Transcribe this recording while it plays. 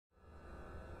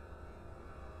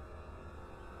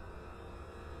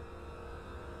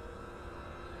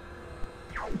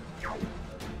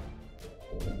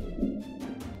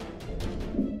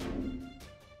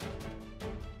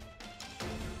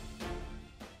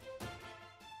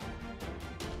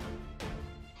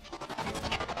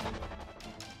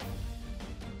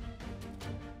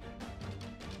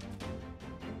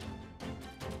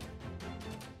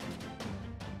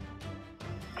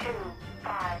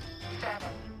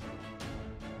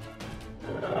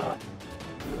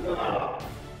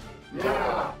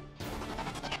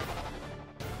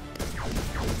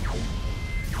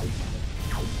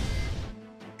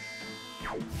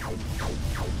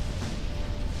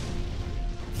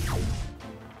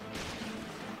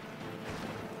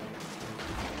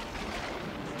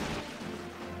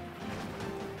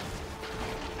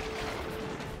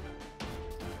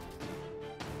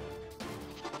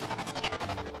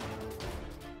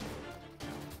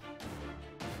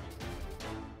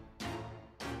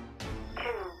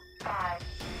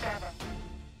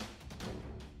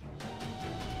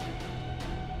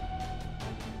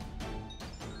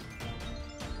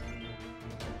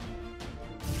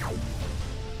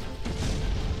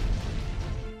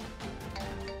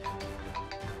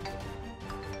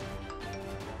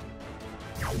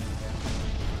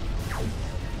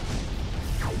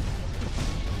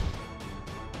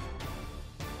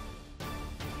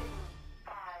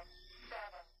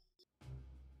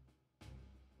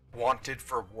Wanted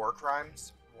for war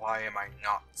crimes? Why am I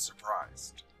not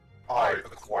surprised? I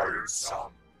acquired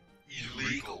some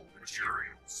illegal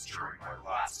materials during my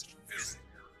last visit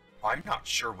here. I'm not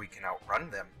sure we can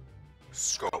outrun them.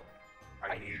 Scope.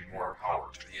 I need more power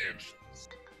to the engines.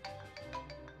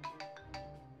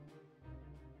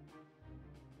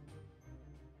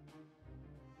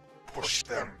 Push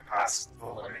them past the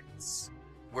limits.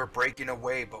 We're breaking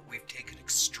away, but we've taken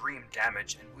extreme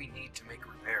damage and we need to make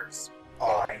repairs.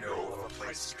 I know of a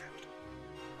place, Captain.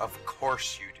 Of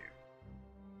course you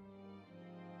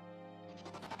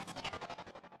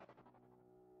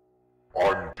do.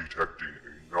 I'm detecting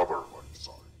another life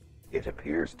sign. It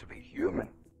appears to be human.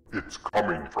 It's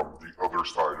coming from the other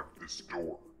side of this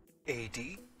door. AD?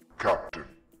 Captain,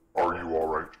 are you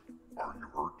alright? Are you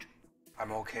hurt?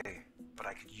 I'm okay, but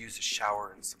I could use a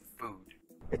shower and some food.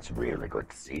 It's really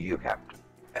good to see you, Captain.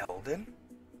 Eldon?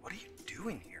 What are you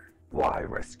doing here? Why,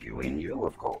 rescuing you,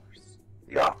 of course.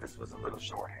 The office was a little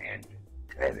short-handed.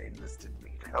 Ted enlisted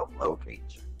me to help locate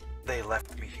you. They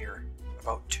left me here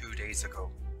about 2 days ago.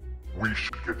 We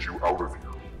should get you out of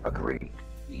here. Agreed.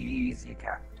 Easy,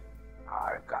 Captain.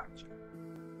 I've got you.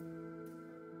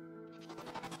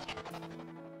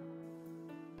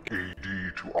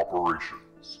 AD to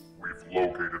operations. We've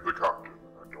located the captain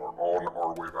and are on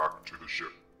our way back to the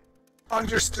ship.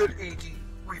 Understood, AD.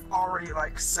 We've already,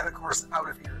 set a course out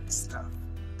of here and stuff.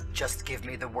 Just give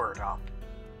me the word, Op.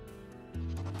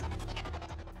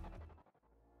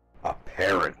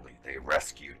 Apparently, they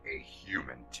rescued a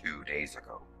human 2 days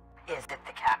ago. Is it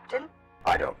the captain?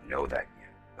 I don't know that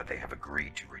yet, but they have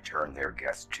agreed to return their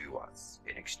guest to us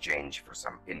in exchange for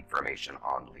some information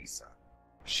on Lisa.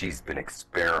 She's been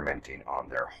experimenting on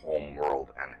their home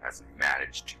world and has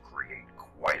managed to create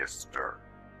quite a stir.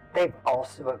 They've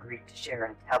also agreed to share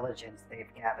intelligence they've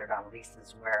gathered on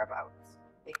Lisa's whereabouts.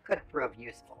 It could prove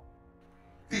useful.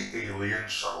 The alien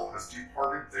shuttle has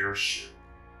departed their ship.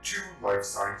 2 life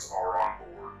signs are on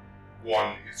board.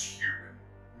 1 is human,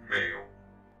 male.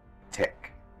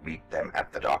 Tick, meet them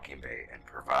at the docking bay and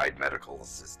provide medical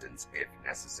assistance if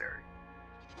necessary.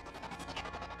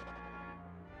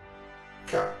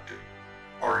 Captain,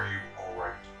 are you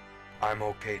alright? I'm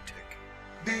okay, Tick.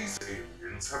 These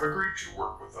aliens have agreed to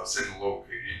work with us in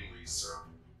locating Lisa.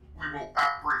 We will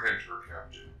apprehend her,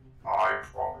 Captain. I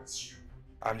promise you.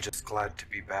 I'm just glad to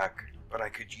be back, but I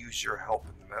could use your help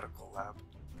in the medical lab.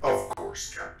 Of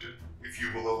course, Captain, if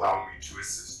you will allow me to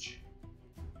assist you.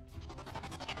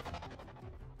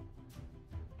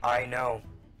 I know,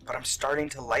 but I'm starting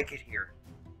to like it here.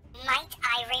 Might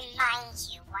I remind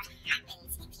you what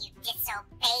happens if you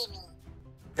disobey me?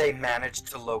 They managed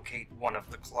to locate one of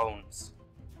the clones.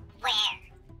 Where?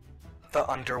 The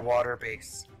underwater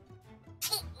base.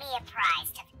 Keep me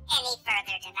apprised of any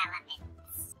further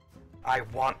developments. I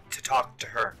want to talk to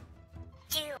her.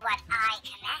 Do what I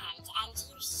command, and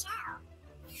you shall.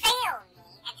 Fail me,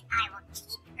 and I will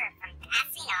keep her from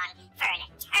passing on for an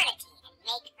eternity and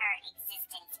make her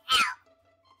existence hell.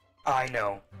 I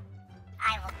know.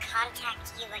 I will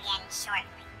contact you again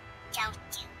shortly. Don't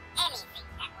do anything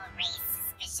that will raise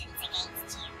suspicions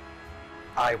against you.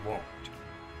 I won't.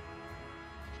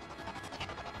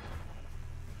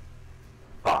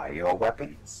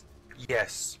 Bioweapons?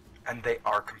 Yes, and they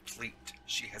are complete.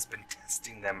 She has been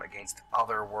testing them against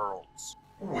other worlds.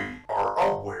 We are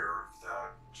aware of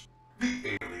that.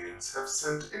 The aliens have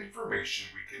sent information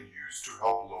we can use to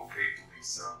help locate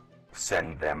Lisa.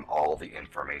 Send them all the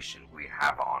information we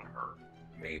have on her.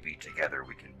 Maybe together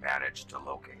we can manage to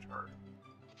locate her.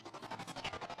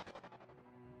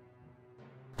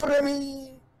 But I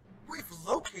mean, we've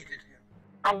located him.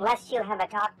 Unless you have a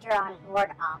doctor on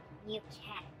board, Op, you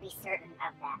can't be certain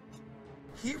of that.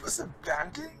 He was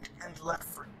abandoned and left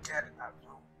for dead,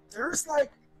 Admiral. There's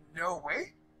no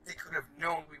way they could have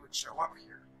known we would show up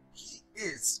here. He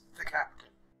is the captain.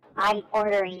 I'm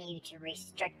ordering you to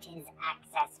restrict his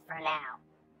access for now.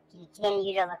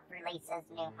 Continue to look for Lisa's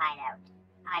new hideout.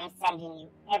 I'm sending you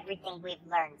everything we've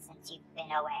learned since you've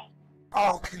been away.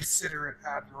 I'll consider it,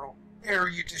 Admiral.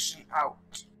 Erudition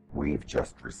out. We've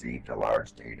just received a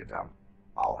large data dump.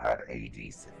 I'll have AD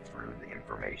sift through the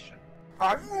information.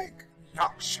 I'm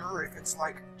not sure if it's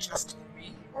just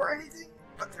me or anything,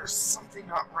 but there's something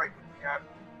not right with the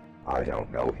Admiral. I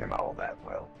don't know him all that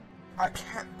well. I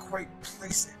can't quite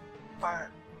place it, but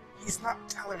he's not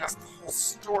telling us the whole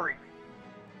story.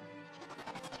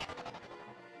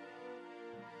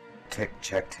 Tick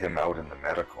checked him out in the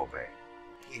medical bay.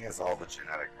 He has all the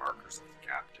genetic markers of the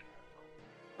captain,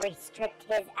 Admiral. Restrict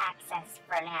his access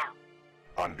for now.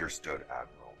 Understood,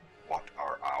 Admiral. What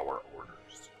are our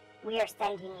orders? We are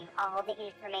sending you all the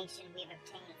information we've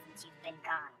obtained since you've been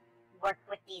gone. work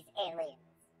with these aliens.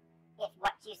 If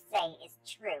what you say is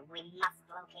true, we must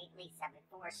locate Lisa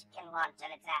before she can launch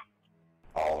an attack.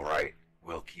 All right,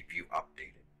 we'll keep you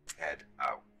updated. Head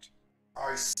out.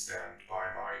 I stand by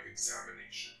my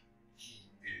examination.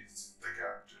 He is the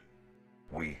captain.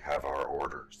 We have our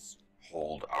orders.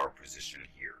 Hold our position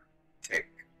here. Tick,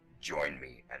 join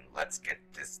me and let's get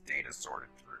this data sorted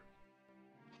through.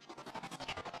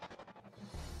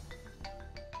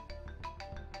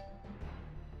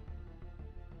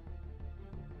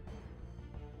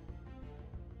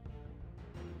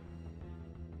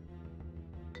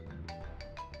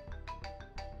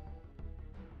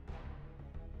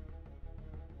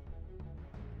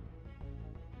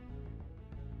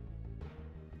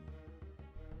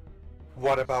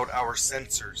 What about our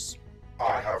sensors?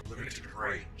 I have limited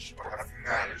range, but have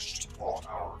managed to plot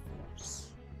our course.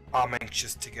 I'm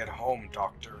anxious to get home,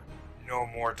 Doctor. No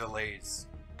more delays.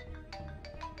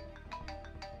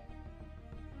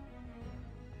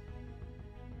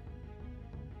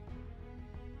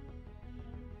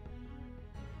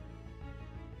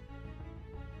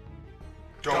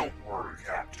 Don't worry,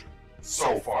 Captain.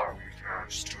 So far, we've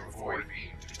managed to avoid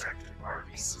being detected by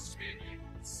Lisa's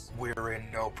minions. We're in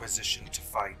no position to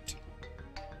fight.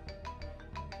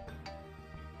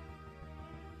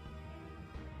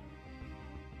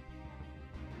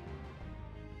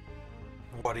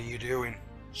 What are you doing?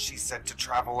 She said to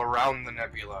travel around the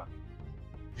nebula.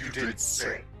 You did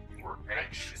say you were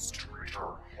anxious to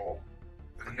return home.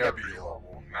 The nebula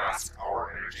will mask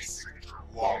our energy signature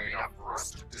long enough for us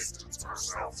to distance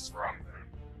ourselves from them.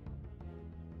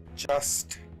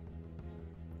 Just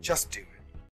do